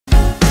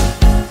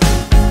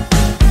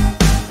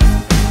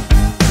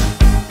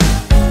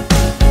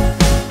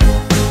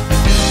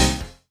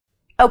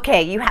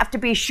Okay, you have to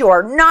be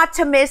sure not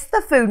to miss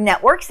the Food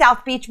Network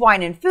South Beach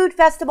Wine and Food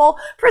Festival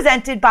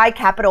presented by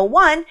Capital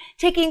One,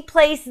 taking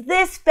place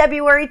this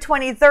February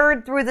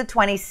 23rd through the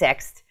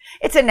 26th.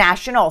 It's a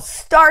national,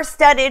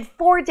 star-studded,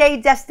 4-day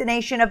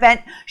destination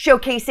event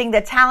showcasing the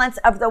talents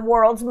of the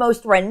world's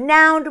most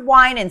renowned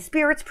wine and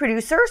spirits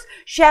producers,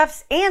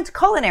 chefs, and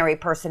culinary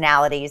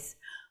personalities.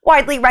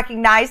 Widely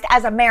recognized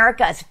as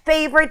America's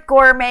favorite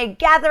gourmet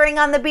gathering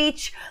on the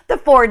beach, the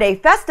 4-day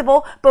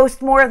festival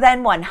boasts more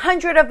than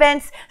 100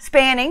 events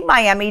spanning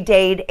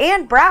Miami-Dade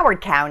and Broward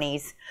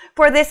counties.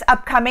 For this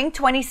upcoming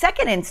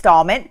 22nd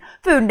installment,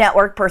 Food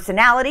Network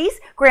personalities,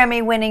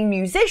 Grammy-winning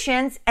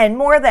musicians, and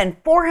more than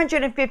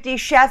 450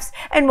 chefs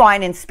and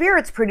wine and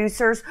spirits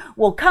producers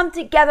will come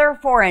together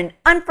for an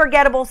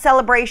unforgettable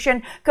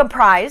celebration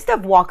comprised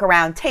of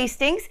walk-around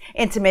tastings,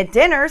 intimate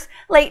dinners,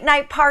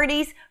 late-night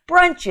parties,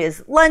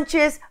 brunches,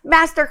 lunches,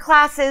 master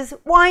classes,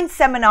 wine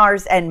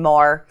seminars, and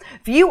more.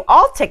 View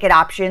all ticket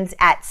options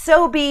at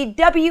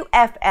SOBEWFF.org.